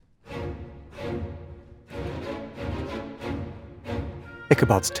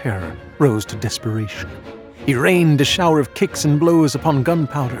Ichabod's terror rose to desperation. He rained a shower of kicks and blows upon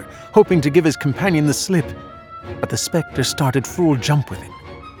Gunpowder, hoping to give his companion the slip, but the spectre started full jump with him.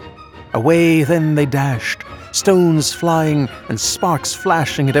 Away then they dashed, stones flying and sparks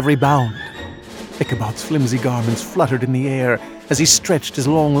flashing at every bound. Ichabod's flimsy garments fluttered in the air as he stretched his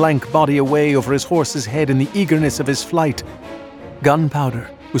long, lank body away over his horse's head in the eagerness of his flight. Gunpowder,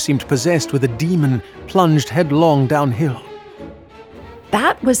 who seemed possessed with a demon, plunged headlong downhill.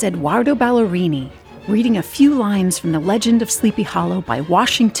 That was Eduardo Ballerini, reading a few lines from The Legend of Sleepy Hollow by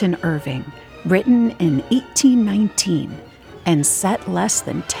Washington Irving, written in 1819, and set less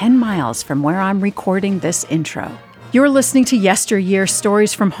than 10 miles from where I'm recording this intro. You're listening to Yesteryear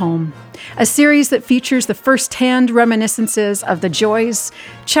Stories from Home, a series that features the first-hand reminiscences of the joys,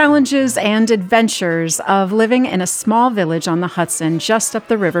 challenges, and adventures of living in a small village on the Hudson just up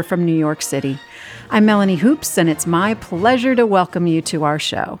the river from New York City. I'm Melanie Hoops, and it's my pleasure to welcome you to our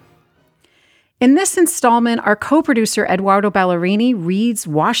show. In this installment, our co-producer Eduardo Ballerini reads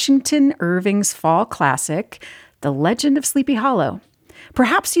Washington Irving's fall classic, The Legend of Sleepy Hollow.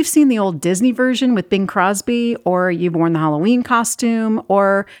 Perhaps you've seen the old Disney version with Bing Crosby, or you've worn the Halloween costume,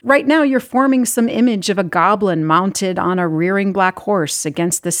 or right now you're forming some image of a goblin mounted on a rearing black horse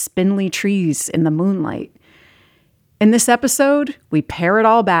against the spindly trees in the moonlight. In this episode, we pare it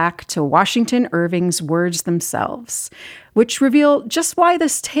all back to Washington Irving's words themselves, which reveal just why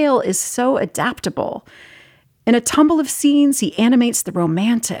this tale is so adaptable. In a tumble of scenes, he animates the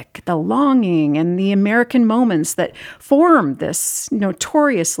romantic, the longing, and the American moments that form this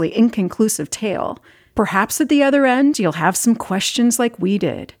notoriously inconclusive tale. Perhaps at the other end, you'll have some questions like we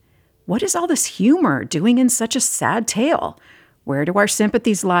did. What is all this humor doing in such a sad tale? Where do our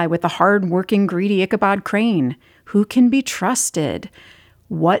sympathies lie with the hard-working, greedy Ichabod Crane? Who can be trusted?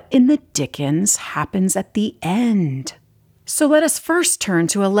 What in the dickens happens at the end? So let us first turn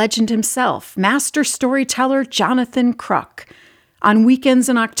to a legend himself, master storyteller Jonathan Kruk. On weekends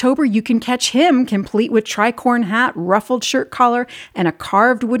in October, you can catch him complete with tricorn hat, ruffled shirt collar, and a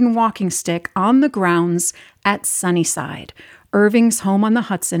carved wooden walking stick on the grounds at Sunnyside, Irving's home on the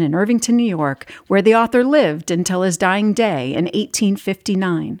Hudson in Irvington, New York, where the author lived until his dying day in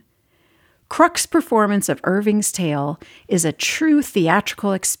 1859. Kruk's performance of Irving's tale is a true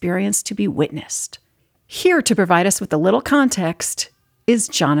theatrical experience to be witnessed. Here to provide us with a little context is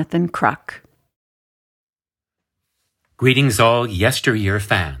Jonathan Kruk. Greetings all Yesteryear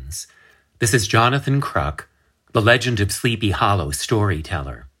fans. This is Jonathan Kruk, the Legend of Sleepy Hollow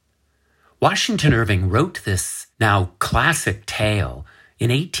storyteller. Washington Irving wrote this now classic tale in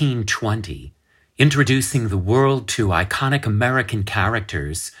 1820, introducing the world to iconic American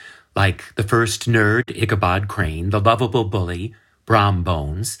characters like the first nerd, Ichabod Crane, the lovable bully, Brom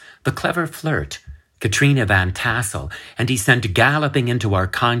Bones, the clever flirt, Katrina Van Tassel, and he sent galloping into our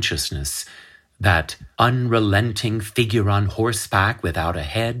consciousness that unrelenting figure on horseback without a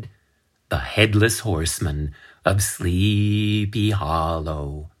head, the headless horseman of Sleepy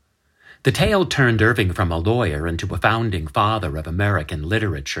Hollow. The tale turned Irving from a lawyer into a founding father of American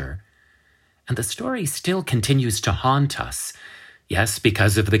literature, and the story still continues to haunt us, yes,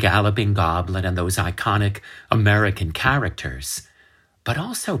 because of the galloping goblin and those iconic American characters, but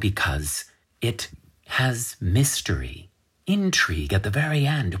also because it has mystery, intrigue at the very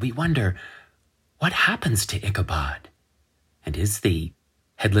end. We wonder, what happens to Ichabod? And is the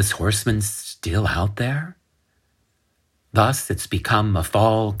headless horseman still out there? Thus, it's become a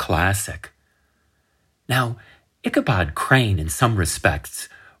fall classic. Now, Ichabod Crane, in some respects,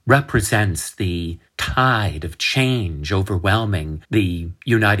 represents the tide of change overwhelming the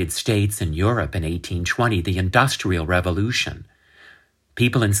United States and Europe in 1820, the Industrial Revolution.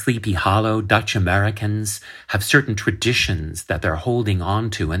 People in Sleepy Hollow, Dutch Americans, have certain traditions that they're holding on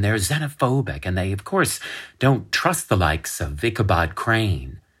to, and they're xenophobic, and they, of course, don't trust the likes of Ichabod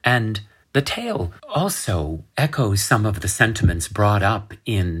Crane. And the tale also echoes some of the sentiments brought up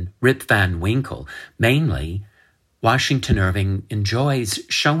in Rip Van Winkle. Mainly, Washington Irving enjoys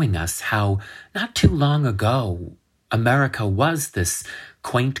showing us how, not too long ago, America was this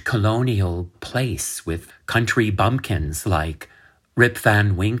quaint colonial place with country bumpkins like Rip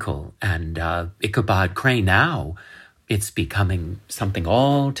Van Winkle and Ichabod Crane. Now it's becoming something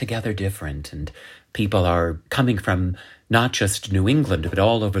altogether different, and people are coming from not just New England, but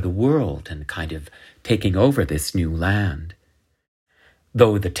all over the world and kind of taking over this new land.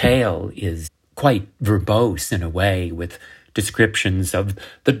 Though the tale is quite verbose in a way, with descriptions of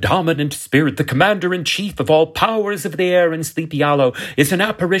the dominant spirit, the commander-in-chief of all powers of the air in Sleepy Hollow, is an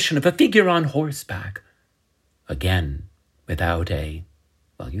apparition of a figure on horseback. Again, without a,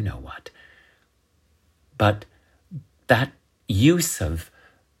 well, you know what. But that use of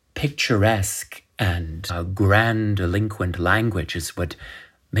picturesque and grandiloquent language is what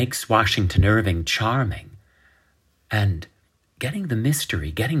makes Washington Irving charming. And getting the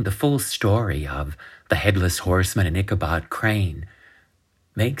mystery, getting the full story of the Headless Horseman and Ichabod Crane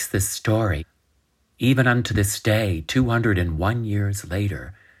makes this story, even unto this day, 201 years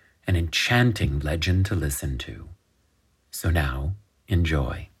later, an enchanting legend to listen to. So now,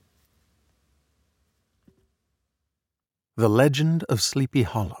 enjoy. The Legend of Sleepy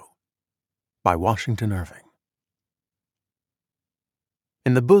Hollow by Washington Irving.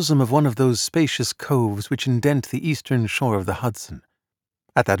 In the bosom of one of those spacious coves which indent the eastern shore of the Hudson,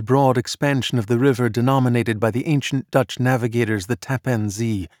 at that broad expansion of the river denominated by the ancient Dutch navigators the Tappan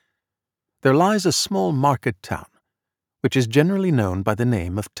Zee, there lies a small market town, which is generally known by the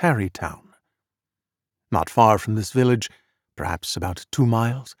name of Tarrytown. Not far from this village, perhaps about 2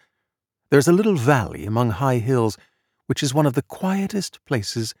 miles, there is a little valley among high hills which is one of the quietest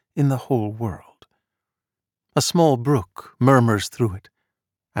places in the whole world. A small brook murmurs through it,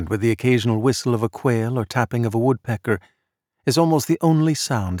 and with the occasional whistle of a quail or tapping of a woodpecker, is almost the only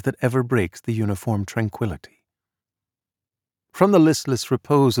sound that ever breaks the uniform tranquillity. From the listless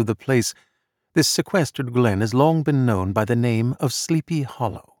repose of the place, this sequestered glen has long been known by the name of Sleepy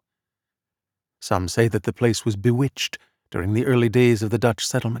Hollow. Some say that the place was bewitched during the early days of the Dutch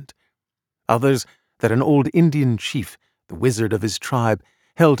settlement. Others, that an old Indian chief, the wizard of his tribe,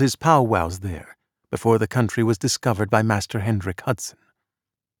 held his powwows there before the country was discovered by Master Hendrik Hudson.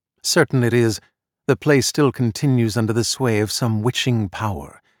 Certain it is, the place still continues under the sway of some witching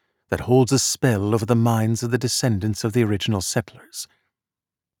power that holds a spell over the minds of the descendants of the original settlers.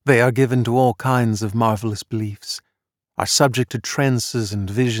 They are given to all kinds of marvelous beliefs, are subject to trances and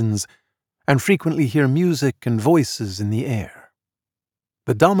visions, and frequently hear music and voices in the air.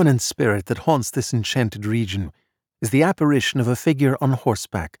 The dominant spirit that haunts this enchanted region is the apparition of a figure on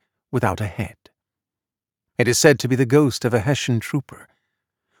horseback without a head. It is said to be the ghost of a Hessian trooper,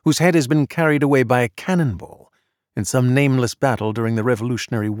 whose head has been carried away by a cannonball in some nameless battle during the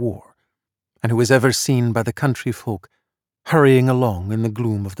Revolutionary War, and who is ever seen by the country folk hurrying along in the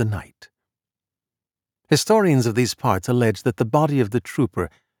gloom of the night. Historians of these parts allege that the body of the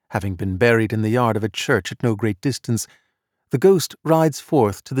trooper, having been buried in the yard of a church at no great distance, the ghost rides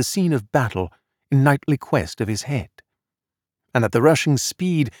forth to the scene of battle in nightly quest of his head, and that the rushing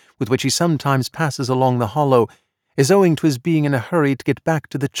speed with which he sometimes passes along the hollow is owing to his being in a hurry to get back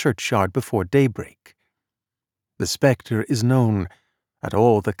to the churchyard before daybreak. The spectre is known, at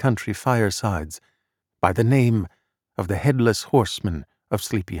all the country firesides, by the name of the Headless Horseman of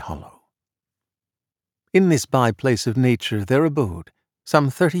Sleepy Hollow. In this by-place of nature there abode, some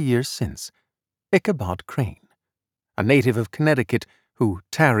 30 years since, Ichabod Crane, a native of Connecticut who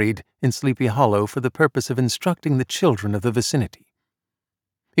tarried in Sleepy Hollow for the purpose of instructing the children of the vicinity.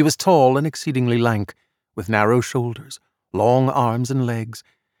 He was tall and exceedingly lank, with narrow shoulders, long arms and legs,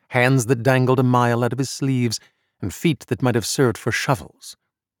 hands that dangled a mile out of his sleeves, and feet that might have served for shovels.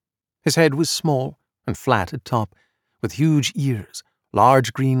 His head was small and flat at top, with huge ears,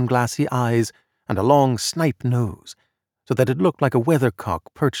 large green glassy eyes, and a long snipe nose, so that it looked like a weathercock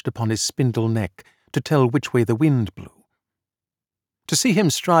perched upon his spindle neck to tell which way the wind blew. To see him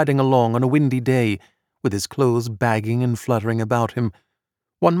striding along on a windy day, with his clothes bagging and fluttering about him,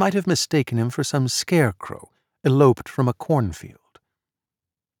 one might have mistaken him for some scarecrow eloped from a cornfield.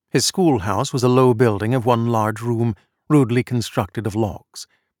 His schoolhouse was a low building of one large room, rudely constructed of logs.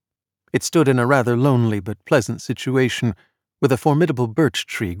 It stood in a rather lonely but pleasant situation, with a formidable birch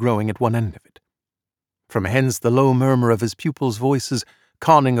tree growing at one end of it. From hence the low murmur of his pupils' voices,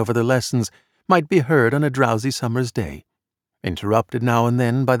 conning over their lessons, might be heard on a drowsy summer's day, interrupted now and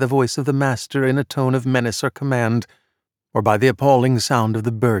then by the voice of the master in a tone of menace or command, or by the appalling sound of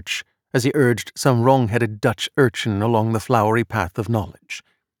the birch as he urged some wrong-headed Dutch urchin along the flowery path of knowledge.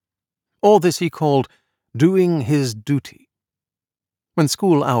 All this he called doing his duty. When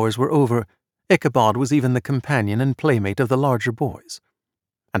school hours were over, Ichabod was even the companion and playmate of the larger boys,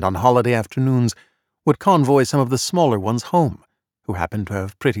 and on holiday afternoons would convoy some of the smaller ones home, who happened to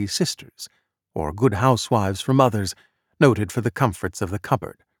have pretty sisters, or good housewives for mothers, noted for the comforts of the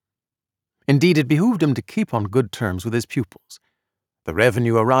cupboard. Indeed, it behooved him to keep on good terms with his pupils. The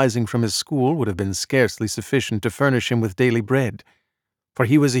revenue arising from his school would have been scarcely sufficient to furnish him with daily bread, for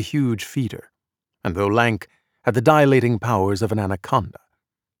he was a huge feeder, and though lank, had the dilating powers of an anaconda.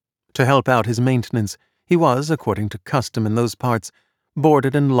 To help out his maintenance, he was, according to custom in those parts,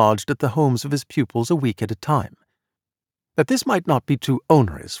 boarded and lodged at the homes of his pupils a week at a time. That this might not be too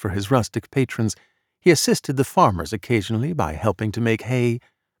onerous for his rustic patrons, he assisted the farmers occasionally by helping to make hay,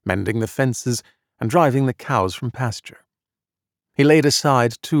 mending the fences, and driving the cows from pasture. He laid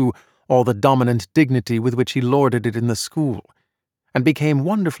aside, too, all the dominant dignity with which he lorded it in the school, and became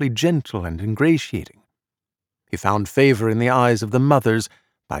wonderfully gentle and ingratiating. He found favor in the eyes of the mothers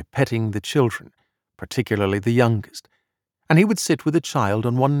by petting the children, particularly the youngest, and he would sit with a child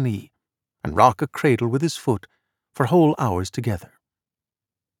on one knee and rock a cradle with his foot for whole hours together.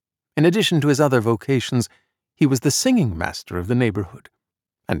 In addition to his other vocations, he was the singing master of the neighborhood,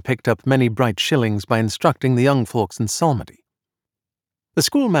 and picked up many bright shillings by instructing the young folks in psalmody. The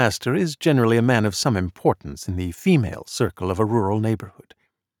schoolmaster is generally a man of some importance in the female circle of a rural neighborhood.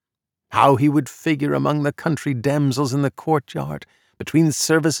 How he would figure among the country damsels in the courtyard, between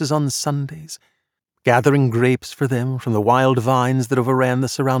services on Sundays, gathering grapes for them from the wild vines that overran the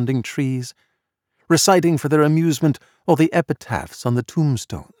surrounding trees, reciting for their amusement all the epitaphs on the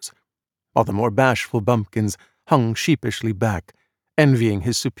tombstones, while the more bashful bumpkins hung sheepishly back, envying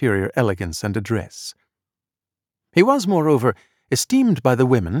his superior elegance and address. He was, moreover, esteemed by the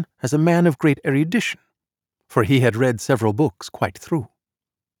women as a man of great erudition, for he had read several books quite through.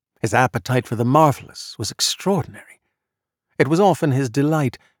 His appetite for the marvelous was extraordinary. It was often his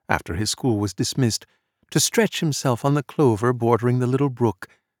delight, after his school was dismissed, to stretch himself on the clover bordering the little brook,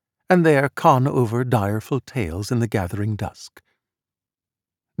 and there con over direful tales in the gathering dusk.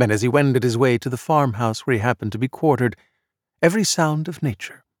 Then, as he wended his way to the farmhouse where he happened to be quartered, every sound of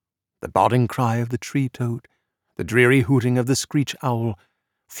nature, the bodding cry of the tree-toad, the dreary hooting of the screech-owl,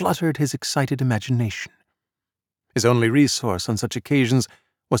 fluttered his excited imagination. His only resource on such occasions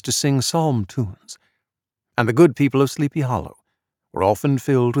was to sing psalm tunes, and the good people of Sleepy Hollow were often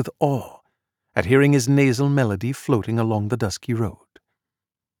filled with awe at hearing his nasal melody floating along the dusky road.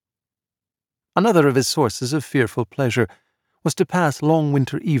 Another of his sources of fearful pleasure was to pass long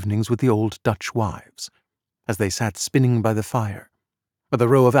winter evenings with the old Dutch wives, as they sat spinning by the fire, with a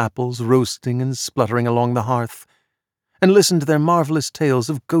row of apples roasting and spluttering along the hearth, and listen to their marvelous tales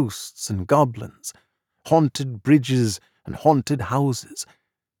of ghosts and goblins, haunted bridges and haunted houses,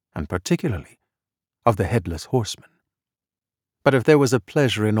 and particularly of the Headless Horseman. But if there was a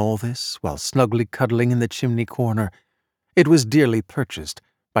pleasure in all this, while snugly cuddling in the chimney corner, it was dearly purchased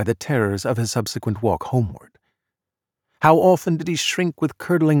by the terrors of his subsequent walk homeward. How often did he shrink with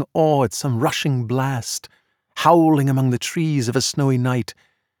curdling awe at some rushing blast, howling among the trees of a snowy night,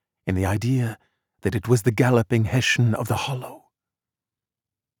 in the idea that it was the galloping Hessian of the hollow.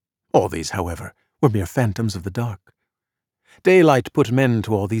 All these, however, were mere phantoms of the dark. Daylight put an end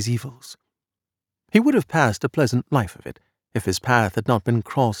to all these evils. He would have passed a pleasant life of it, if his path had not been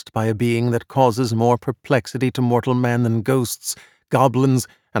crossed by a being that causes more perplexity to mortal man than ghosts, goblins,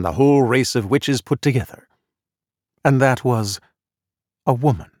 and the whole race of witches put together. And that was a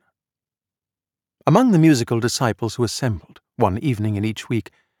woman. Among the musical disciples who assembled, one evening in each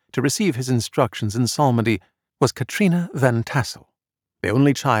week, to receive his instructions in psalmody was Katrina Van Tassel, the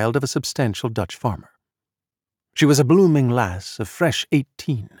only child of a substantial Dutch farmer. She was a blooming lass of fresh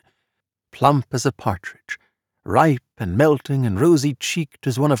 18, plump as a partridge, ripe and melting and rosy-cheeked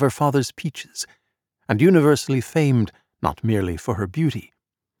as one of her father's peaches, and universally famed not merely for her beauty,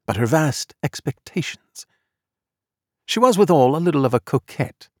 but her vast expectations. She was withal a little of a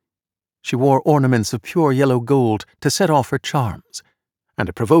coquette. She wore ornaments of pure yellow gold to set off her charms, and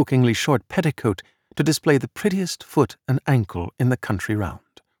a provokingly short petticoat to display the prettiest foot and ankle in the country round.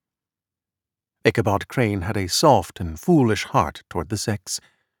 Ichabod Crane had a soft and foolish heart toward the sex,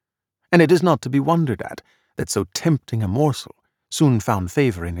 and it is not to be wondered at that so tempting a morsel soon found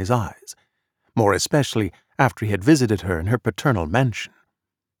favor in his eyes, more especially after he had visited her in her paternal mansion.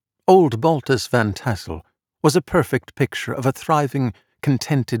 Old Baltus Van Tassel was a perfect picture of a thriving,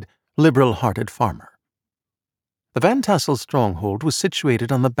 contented, liberal-hearted farmer. The Van Tassel stronghold was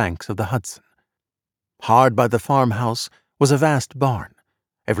situated on the banks of the Hudson. Hard by the farmhouse was a vast barn,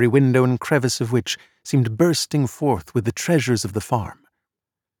 every window and crevice of which seemed bursting forth with the treasures of the farm.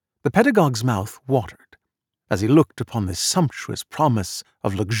 The pedagogue's mouth watered as he looked upon this sumptuous promise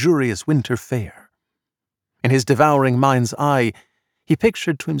of luxurious winter fare. In his devouring mind's eye, he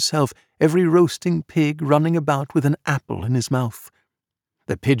pictured to himself every roasting pig running about with an apple in his mouth.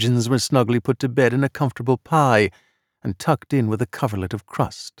 The pigeons were snugly put to bed in a comfortable pie and tucked in with a coverlet of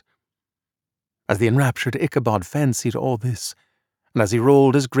crust. As the enraptured Ichabod fancied all this, and as he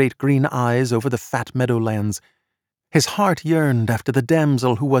rolled his great green eyes over the fat meadowlands, his heart yearned after the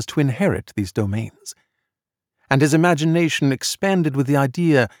damsel who was to inherit these domains, and his imagination expanded with the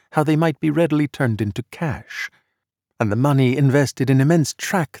idea how they might be readily turned into cash, and the money invested in immense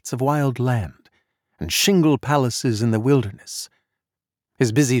tracts of wild land and shingle palaces in the wilderness.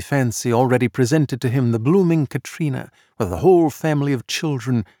 His busy fancy already presented to him the blooming Katrina with a whole family of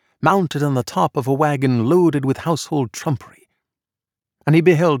children mounted on the top of a wagon loaded with household trumpery, and he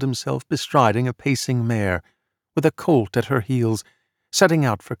beheld himself bestriding a pacing mare, with a colt at her heels, setting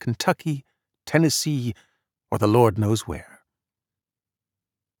out for Kentucky, Tennessee, or the Lord knows where.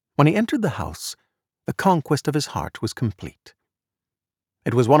 When he entered the house, the conquest of his heart was complete.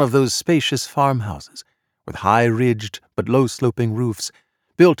 It was one of those spacious farmhouses, with high-ridged but low-sloping roofs,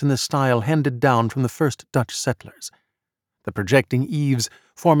 built in the style handed down from the first Dutch settlers, the projecting eaves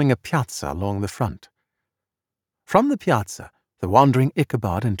forming a piazza along the front. From the piazza, the wandering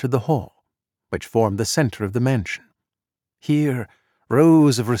Ichabod entered the hall, which formed the center of the mansion. Here,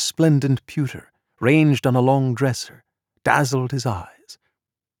 rows of resplendent pewter, ranged on a long dresser, dazzled his eyes.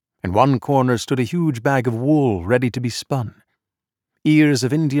 In one corner stood a huge bag of wool ready to be spun. Ears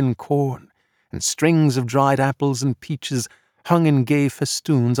of Indian corn and strings of dried apples and peaches hung in gay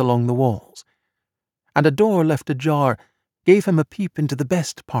festoons along the walls, and a door left ajar gave him a peep into the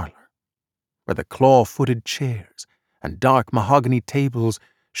best parlor, where the claw-footed chairs and dark mahogany tables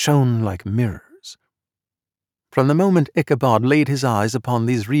shone like mirrors. From the moment Ichabod laid his eyes upon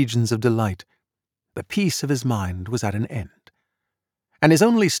these regions of delight, the peace of his mind was at an end, and his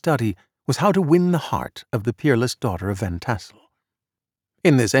only study was how to win the heart of the peerless daughter of Van Tassel.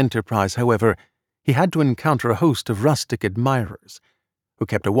 In this enterprise, however, he had to encounter a host of rustic admirers, who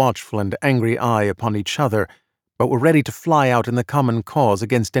kept a watchful and angry eye upon each other, but were ready to fly out in the common cause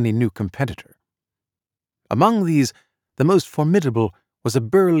against any new competitor. Among these, the most formidable was a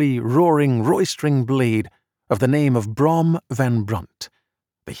burly, roaring, roistering blade of the name of Brom Van Brunt,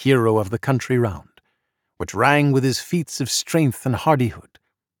 the hero of the country round, which rang with his feats of strength and hardihood.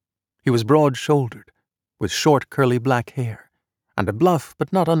 He was broad-shouldered, with short curly black hair, and a bluff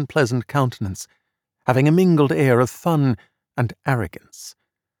but not unpleasant countenance, having a mingled air of fun and arrogance.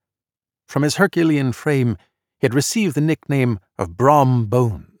 From his Herculean frame he had received the nickname of Brom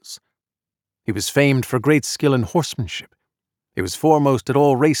Bones. He was famed for great skill in horsemanship. He was foremost at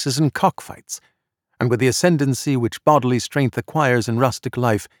all races and cockfights, and with the ascendancy which bodily strength acquires in rustic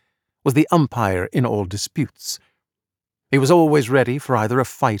life, was the umpire in all disputes. He was always ready for either a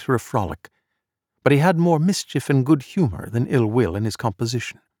fight or a frolic, but he had more mischief and good humor than ill will in his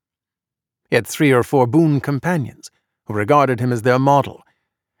composition. He had 3 or 4 boon companions, who regarded him as their model,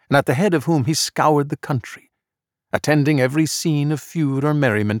 and at the head of whom he scoured the country, attending every scene of feud or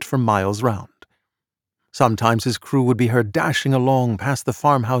merriment for miles round. Sometimes his crew would be heard dashing along past the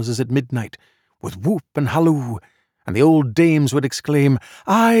farmhouses at midnight, with whoop and halloo, and the old dames would exclaim,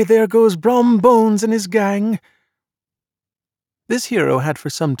 "Aye, there goes Brom Bones and his gang!" This hero had for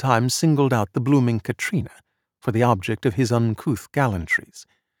some time singled out the blooming Katrina for the object of his uncouth gallantries,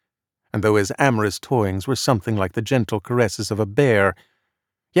 and though his amorous toyings were something like the gentle caresses of a bear,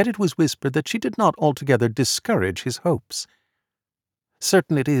 yet it was whispered that she did not altogether discourage his hopes.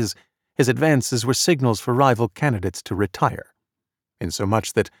 Certain it is, his advances were signals for rival candidates to retire,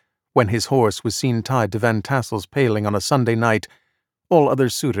 insomuch that, when his horse was seen tied to Van Tassel's paling on a Sunday night, all other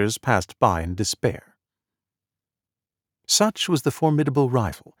suitors passed by in despair. Such was the formidable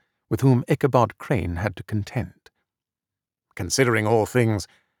rival with whom Ichabod Crane had to contend. Considering all things,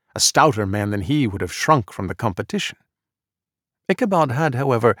 a stouter man than he would have shrunk from the competition. Ichabod had,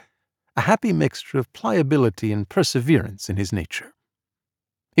 however, a happy mixture of pliability and perseverance in his nature.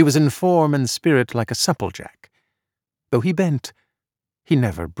 He was in form and spirit like a supplejack. Though he bent, he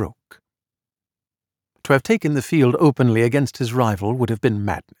never broke. To have taken the field openly against his rival would have been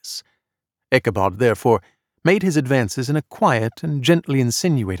madness. Ichabod, therefore, made his advances in a quiet and gently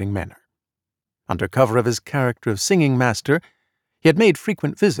insinuating manner. Under cover of his character of singing master, he had made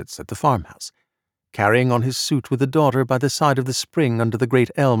frequent visits at the farmhouse, carrying on his suit with the daughter by the side of the spring under the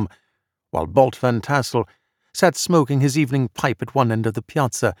great elm, while Bolt Van Tassel sat smoking his evening pipe at one end of the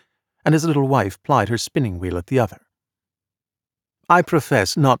piazza, and his little wife plied her spinning-wheel at the other. I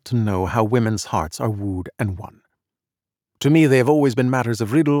profess not to know how women's hearts are wooed and won. To me they have always been matters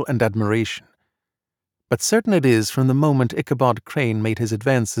of riddle and admiration. But certain it is, from the moment Ichabod Crane made his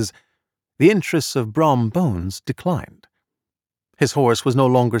advances, the interests of Brom Bones declined. His horse was no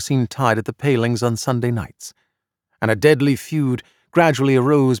longer seen tied at the palings on Sunday nights, and a deadly feud gradually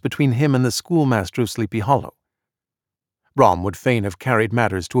arose between him and the schoolmaster of Sleepy Hollow. Brom would fain have carried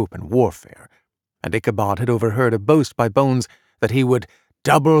matters to open warfare, and Ichabod had overheard a boast by Bones that he would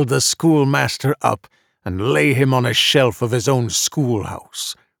double the schoolmaster up and lay him on a shelf of his own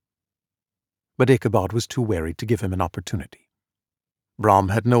schoolhouse. But Ichabod was too wary to give him an opportunity. Brom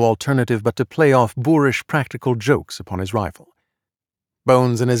had no alternative but to play off boorish practical jokes upon his rival.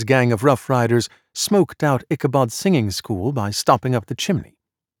 Bones and his gang of rough riders smoked out Ichabod's singing school by stopping up the chimney,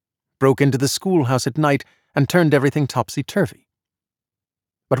 broke into the schoolhouse at night, and turned everything topsy-turvy.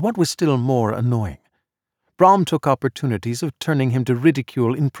 But what was still more annoying, Brom took opportunities of turning him to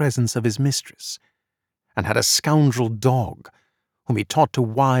ridicule in presence of his mistress, and had a scoundrel dog, whom he taught to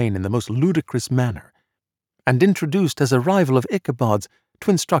whine in the most ludicrous manner, and introduced as a rival of Ichabod's to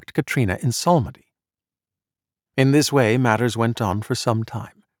instruct Katrina in psalmody. In this way matters went on for some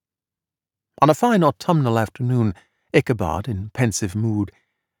time. On a fine autumnal afternoon, Ichabod, in pensive mood,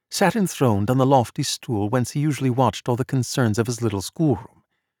 sat enthroned on the lofty stool whence he usually watched all the concerns of his little schoolroom.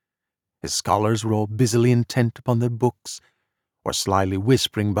 His scholars were all busily intent upon their books, or slyly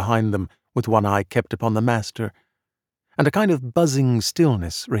whispering behind them with one eye kept upon the master, and a kind of buzzing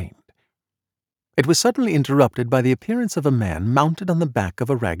stillness reigned. It was suddenly interrupted by the appearance of a man mounted on the back of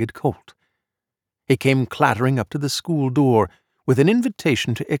a ragged colt. He came clattering up to the school door with an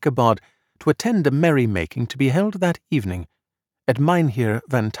invitation to Ichabod to attend a merry-making to be held that evening at Mynheer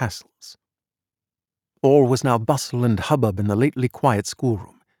Van Tassel's. All was now bustle and hubbub in the lately quiet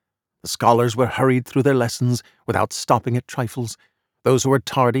schoolroom. The scholars were hurried through their lessons without stopping at trifles. Those who were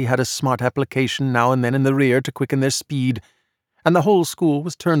tardy had a smart application now and then in the rear to quicken their speed, and the whole school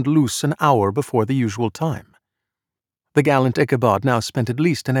was turned loose an hour before the usual time. The gallant Ichabod now spent at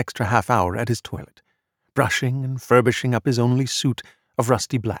least an extra half-hour at his toilet, brushing and furbishing up his only suit of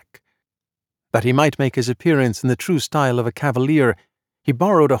rusty black. That he might make his appearance in the true style of a cavalier, he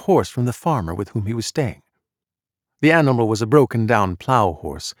borrowed a horse from the farmer with whom he was staying. The animal was a broken-down plough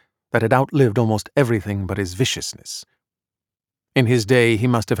horse that had outlived almost everything but his viciousness. In his day he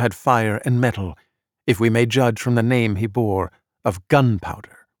must have had fire and metal, if we may judge from the name he bore of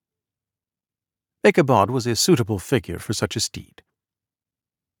Gunpowder. Ichabod was a suitable figure for such a steed.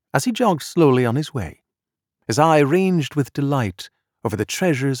 As he jogged slowly on his way, his eye ranged with delight over the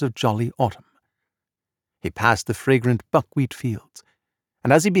treasures of jolly autumn. He passed the fragrant buckwheat fields,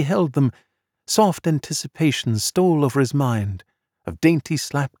 and as he beheld them, soft anticipations stole over his mind of dainty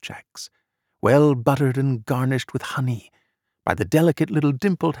slapjacks, well buttered and garnished with honey by the delicate little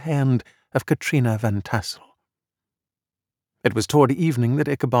dimpled hand of Katrina Van Tassel. It was toward evening that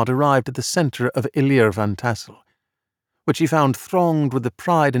Ichabod arrived at the centre of Ileer Van Tassel, which he found thronged with the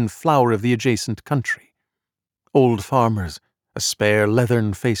pride and flower of the adjacent country. Old farmers, a spare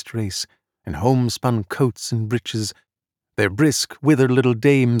leathern-faced race, in homespun coats and breeches, their brisk, withered little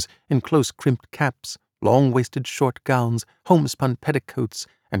dames in close-crimped caps, long-waisted short gowns, homespun petticoats,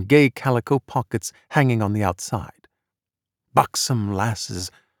 and gay calico pockets hanging on the outside. Buxom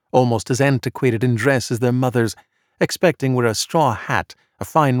lasses, almost as antiquated in dress as their mothers, expecting where a straw hat, a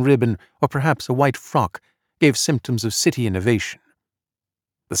fine ribbon, or perhaps a white frock, gave symptoms of city innovation.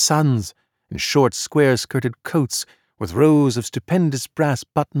 The sons, in short square-skirted coats, with rows of stupendous brass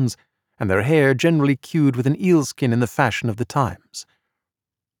buttons, and their hair generally queued with an eelskin in the fashion of the times.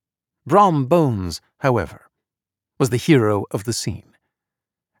 Brom Bones, however, was the hero of the scene,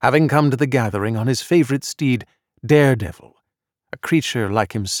 having come to the gathering on his favourite steed, Daredevil, a creature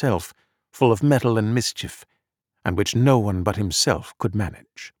like himself, full of mettle and mischief, and which no one but himself could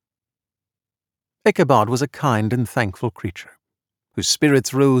manage. Ichabod was a kind and thankful creature, whose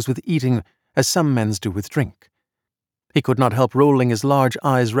spirits rose with eating as some men's do with drink. He could not help rolling his large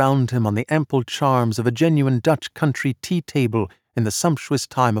eyes round him on the ample charms of a genuine Dutch country tea-table in the sumptuous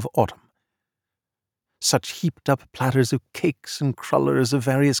time of autumn. Such heaped-up platters of cakes and crullers of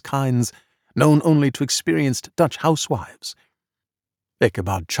various kinds, known only to experienced Dutch housewives.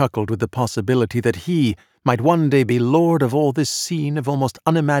 Ichabod chuckled with the possibility that he might one day be lord of all this scene of almost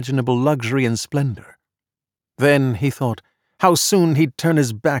unimaginable luxury and splendor. Then, he thought, how soon he'd turn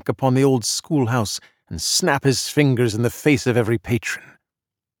his back upon the old schoolhouse and snap his fingers in the face of every patron.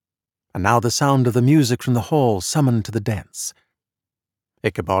 And now the sound of the music from the hall summoned to the dance.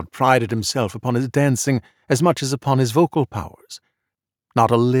 Ichabod prided himself upon his dancing as much as upon his vocal powers.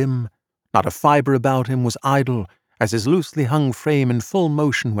 Not a limb, not a fibre about him was idle as his loosely hung frame in full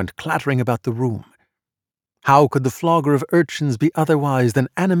motion went clattering about the room. How could the flogger of urchins be otherwise than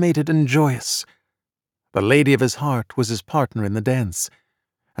animated and joyous? The lady of his heart was his partner in the dance,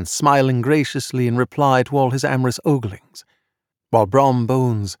 and smiling graciously in reply to all his amorous oglings, while Brom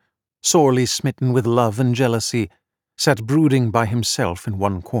Bones, sorely smitten with love and jealousy, sat brooding by himself in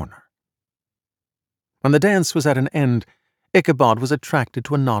one corner. When the dance was at an end, Ichabod was attracted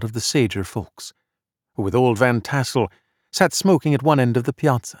to a knot of the sager folks, who with old Van Tassel sat smoking at one end of the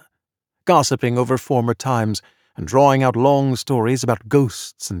piazza, gossiping over former times and drawing out long stories about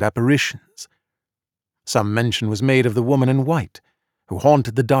ghosts and apparitions. Some mention was made of the woman in white, who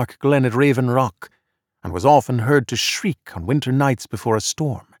haunted the dark glen at Raven Rock, and was often heard to shriek on winter nights before a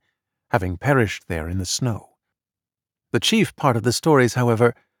storm, having perished there in the snow. The chief part of the stories,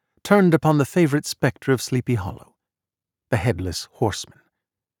 however, turned upon the favourite spectre of Sleepy Hollow, the Headless Horseman,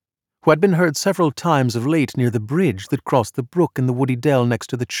 who had been heard several times of late near the bridge that crossed the brook in the woody dell next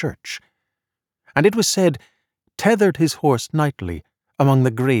to the church, and it was said tethered his horse nightly among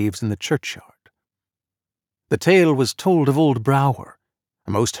the graves in the churchyard. The tale was told of old Brower,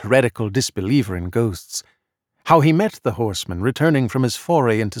 a most heretical disbeliever in ghosts, how he met the horseman returning from his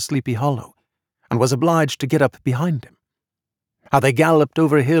foray into Sleepy Hollow, and was obliged to get up behind him, how they galloped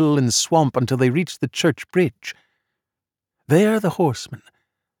over hill and swamp until they reached the church bridge. There the horseman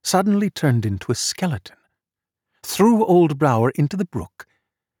suddenly turned into a skeleton, threw old Brower into the brook,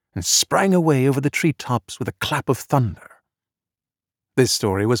 and sprang away over the tree-tops with a clap of thunder. This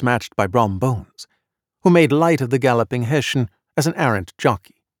story was matched by Brom Bones, who made light of the galloping Hessian as an arrant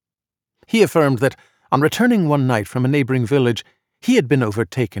jockey. He affirmed that, on returning one night from a neighbouring village, he had been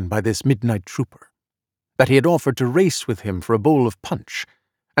overtaken by this midnight trooper, that he had offered to race with him for a bowl of punch,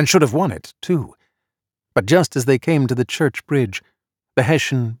 and should have won it, too. But just as they came to the church bridge, the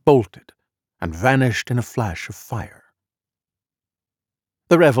Hessian bolted and vanished in a flash of fire.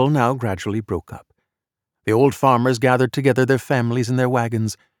 The revel now gradually broke up. The old farmers gathered together their families in their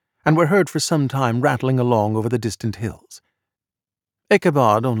wagons, and were heard for some time rattling along over the distant hills.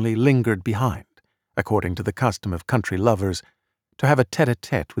 Ichabod only lingered behind, according to the custom of country lovers, to have a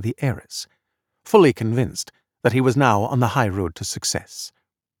tete-a-tete with the heiress, fully convinced that he was now on the high road to success.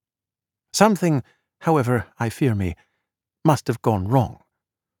 Something, however, I fear me, must have gone wrong,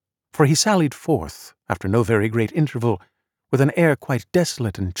 for he sallied forth, after no very great interval, with an air quite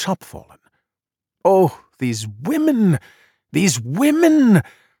desolate and chopfallen. "Oh, these women! These women!"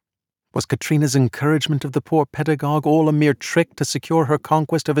 Was Katrina's encouragement of the poor pedagogue all a mere trick to secure her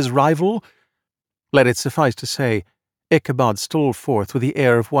conquest of his rival? Let it suffice to say, Ichabod stole forth with the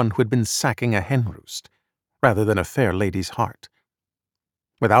air of one who had been sacking a hen-roost, rather than a fair lady's heart.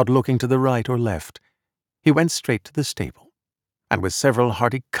 Without looking to the right or left, he went straight to the stable, and with several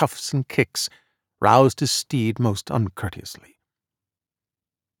hearty cuffs and kicks, roused his steed most uncourteously.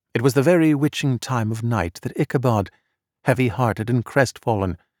 It was the very witching time of night that Ichabod, heavy-hearted and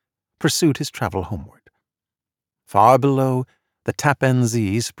crestfallen, pursued his travel homeward. Far below, the Tappan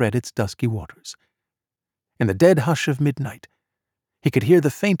Zee spread its dusky waters. In the dead hush of midnight, he could hear the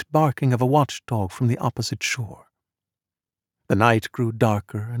faint barking of a watchdog from the opposite shore. The night grew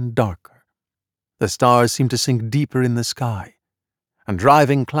darker and darker. The stars seemed to sink deeper in the sky, and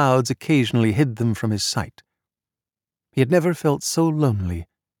driving clouds occasionally hid them from his sight. He had never felt so lonely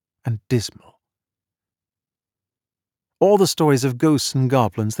and dismal. All the stories of ghosts and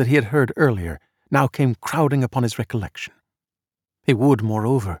goblins that he had heard earlier now came crowding upon his recollection. He would,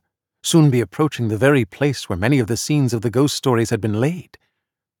 moreover, soon be approaching the very place where many of the scenes of the ghost stories had been laid.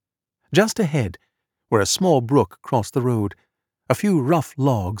 Just ahead, where a small brook crossed the road, a few rough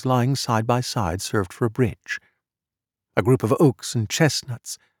logs lying side by side served for a bridge. A group of oaks and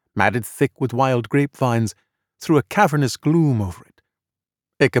chestnuts, matted thick with wild grapevines, threw a cavernous gloom over it.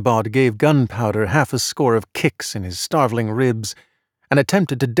 Ichabod gave Gunpowder half a score of kicks in his starveling ribs, and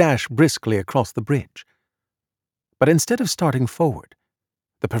attempted to dash briskly across the bridge. But instead of starting forward,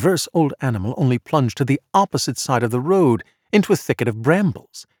 the perverse old animal only plunged to the opposite side of the road into a thicket of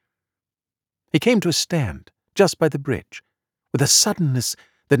brambles. He came to a stand just by the bridge, with a suddenness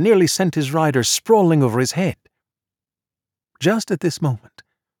that nearly sent his rider sprawling over his head. Just at this moment,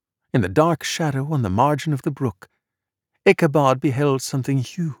 in the dark shadow on the margin of the brook, Ichabod beheld something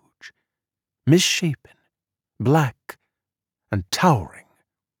huge, misshapen, black, and towering.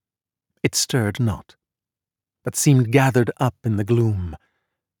 It stirred not, but seemed gathered up in the gloom,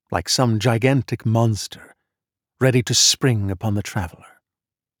 like some gigantic monster, ready to spring upon the traveller.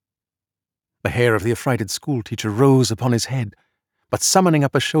 The hair of the affrighted schoolteacher rose upon his head, but summoning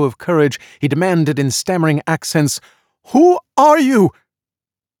up a show of courage, he demanded in stammering accents, "Who are you?"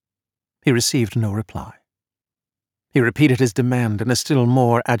 He received no reply. He repeated his demand in a still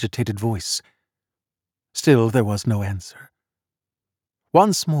more agitated voice. Still there was no answer.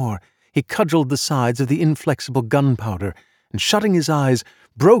 Once more he cudgelled the sides of the inflexible Gunpowder, and shutting his eyes,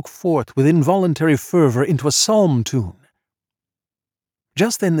 broke forth with involuntary fervour into a psalm tune.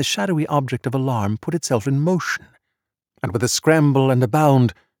 Just then the shadowy object of alarm put itself in motion, and with a scramble and a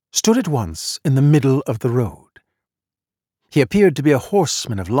bound stood at once in the middle of the road. He appeared to be a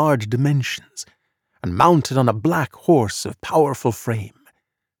horseman of large dimensions, and mounted on a black horse of powerful frame.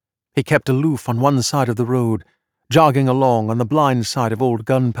 He kept aloof on one side of the road, jogging along on the blind side of old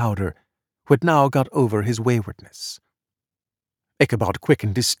Gunpowder, who had now got over his waywardness. Ichabod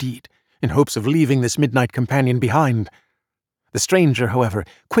quickened his steed, in hopes of leaving this midnight companion behind. The stranger, however,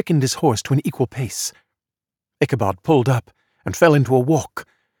 quickened his horse to an equal pace. Ichabod pulled up, and fell into a walk,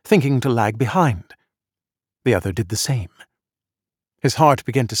 thinking to lag behind. The other did the same. His heart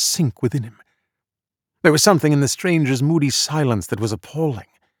began to sink within him. There was something in the stranger's moody silence that was appalling.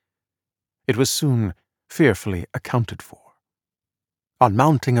 It was soon fearfully accounted for. On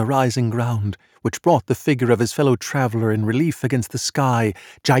mounting a rising ground, which brought the figure of his fellow traveller in relief against the sky,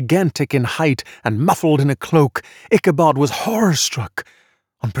 gigantic in height and muffled in a cloak, Ichabod was horror-struck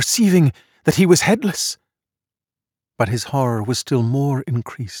on perceiving that he was headless. But his horror was still more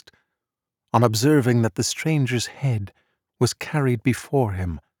increased on observing that the stranger's head was carried before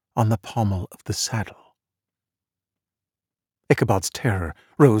him on the pommel of the saddle. Ichabod's terror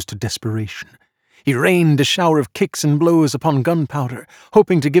rose to desperation. He rained a shower of kicks and blows upon Gunpowder,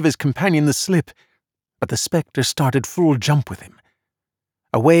 hoping to give his companion the slip, but the spectre started full jump with him.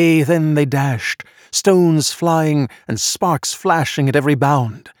 Away then they dashed, stones flying and sparks flashing at every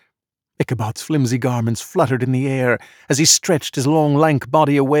bound. Ichabod's flimsy garments fluttered in the air as he stretched his long lank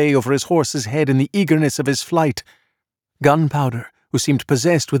body away over his horse's head in the eagerness of his flight. Gunpowder, who seemed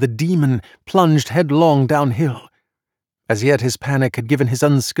possessed with a demon, plunged headlong downhill. As yet his panic had given his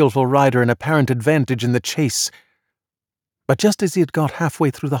unskilful rider an apparent advantage in the chase. But just as he had got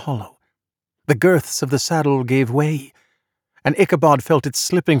halfway through the hollow, the girths of the saddle gave way, and Ichabod felt it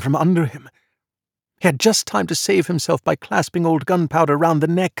slipping from under him. He had just time to save himself by clasping old Gunpowder round the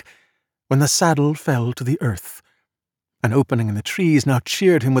neck, when the saddle fell to the earth. An opening in the trees now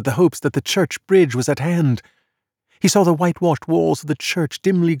cheered him with the hopes that the church bridge was at hand. He saw the whitewashed walls of the church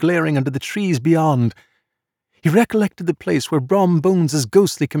dimly glaring under the trees beyond. He recollected the place where Brom Bones's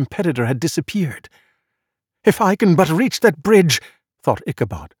ghostly competitor had disappeared. "If I can but reach that bridge," thought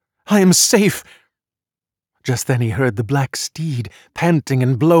Ichabod, "I am safe." Just then he heard the black steed panting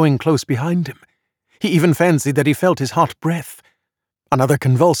and blowing close behind him. He even fancied that he felt his hot breath. Another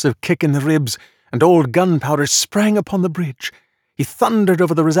convulsive kick in the ribs, and old Gunpowder sprang upon the bridge. He thundered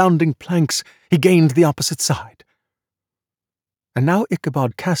over the resounding planks. He gained the opposite side. And now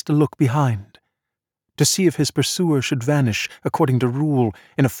Ichabod cast a look behind, to see if his pursuer should vanish, according to rule,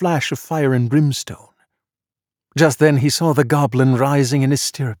 in a flash of fire and brimstone. Just then he saw the goblin rising in his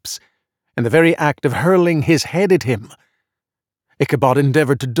stirrups, in the very act of hurling his head at him. Ichabod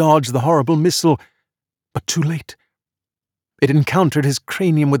endeavoured to dodge the horrible missile, but too late. It encountered his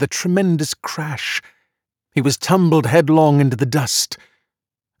cranium with a tremendous crash. He was tumbled headlong into the dust,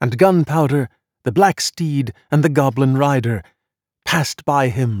 and Gunpowder, the black steed, and the goblin rider passed by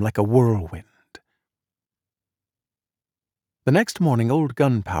him like a whirlwind. The next morning old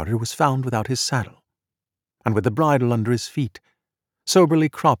Gunpowder was found without his saddle, and with the bridle under his feet, soberly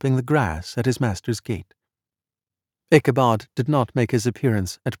cropping the grass at his master's gate. Ichabod did not make his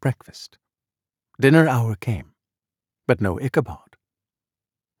appearance at breakfast. Dinner hour came, but no Ichabod.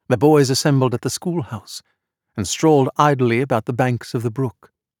 The boys assembled at the schoolhouse, and strolled idly about the banks of the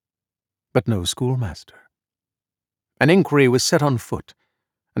brook, but no schoolmaster. An inquiry was set on foot,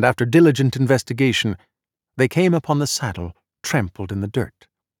 and after diligent investigation, they came upon the saddle trampled in the dirt.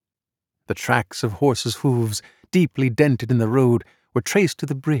 The tracks of horses' hooves, deeply dented in the road, were traced to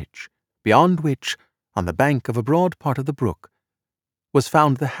the bridge, beyond which, on the bank of a broad part of the brook, was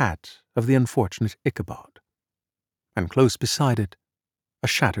found the hat of the unfortunate Ichabod, and close beside it, a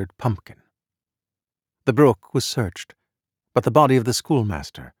shattered pumpkin. The brook was searched, but the body of the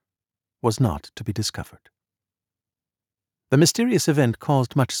schoolmaster was not to be discovered. The mysterious event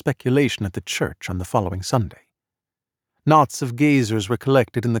caused much speculation at the church on the following Sunday. Knots of gazers were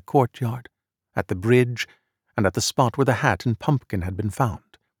collected in the courtyard, at the bridge, and at the spot where the hat and pumpkin had been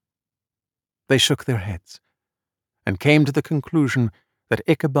found. They shook their heads, and came to the conclusion that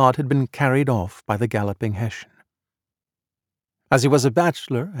Ichabod had been carried off by the galloping Hessian. As he was a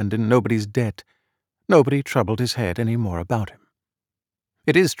bachelor and in nobody's debt, nobody troubled his head any more about him.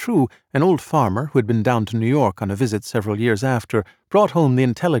 It is true, an old farmer who had been down to New York on a visit several years after brought home the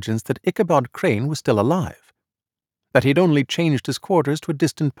intelligence that Ichabod Crane was still alive, that he had only changed his quarters to a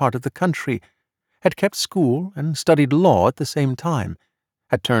distant part of the country, had kept school and studied law at the same time,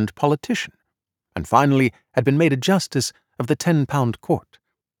 had turned politician, and finally had been made a justice of the 10-pound court.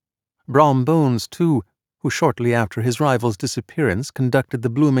 Brom Bones, too, who shortly after his rival's disappearance conducted the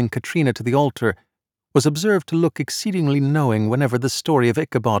blooming Katrina to the altar, was observed to look exceedingly knowing whenever the story of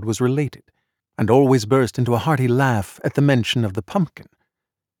Ichabod was related, and always burst into a hearty laugh at the mention of the pumpkin,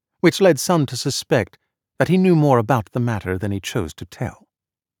 which led some to suspect that he knew more about the matter than he chose to tell.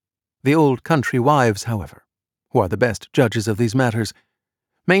 The old country wives, however, who are the best judges of these matters,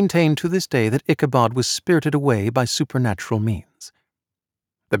 maintain to this day that Ichabod was spirited away by supernatural means.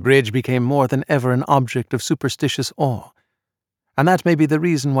 The bridge became more than ever an object of superstitious awe, and that may be the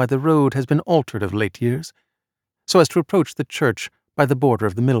reason why the road has been altered of late years, so as to approach the church by the border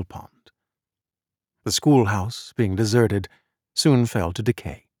of the mill pond. The schoolhouse being deserted, soon fell to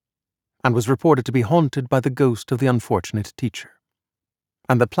decay, and was reported to be haunted by the ghost of the unfortunate teacher.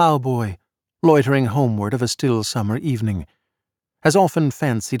 And the ploughboy, loitering homeward of a still summer evening, has often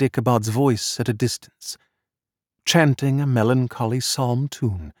fancied Ichabod's voice at a distance, chanting a melancholy psalm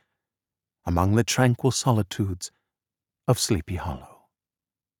tune among the tranquil solitudes of Sleepy Hollow.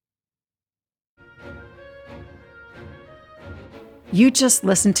 You just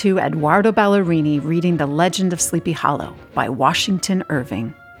listened to Eduardo Ballerini reading The Legend of Sleepy Hollow by Washington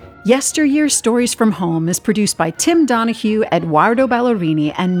Irving. Yesteryear Stories from Home is produced by Tim Donahue, Eduardo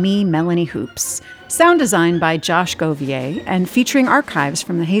Ballerini, and me, Melanie Hoops. Sound design by Josh Govier, and featuring archives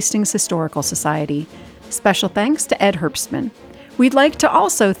from the Hastings Historical Society. Special thanks to Ed Herbstman. We'd like to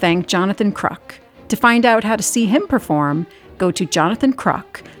also thank Jonathan Kruk. To find out how to see him perform, go to Jonathan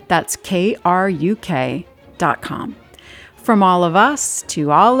Kruk, that's KRUK.com. From all of us to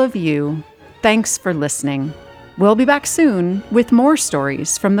all of you, thanks for listening. We'll be back soon with more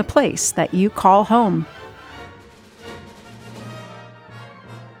stories from the place that you call home.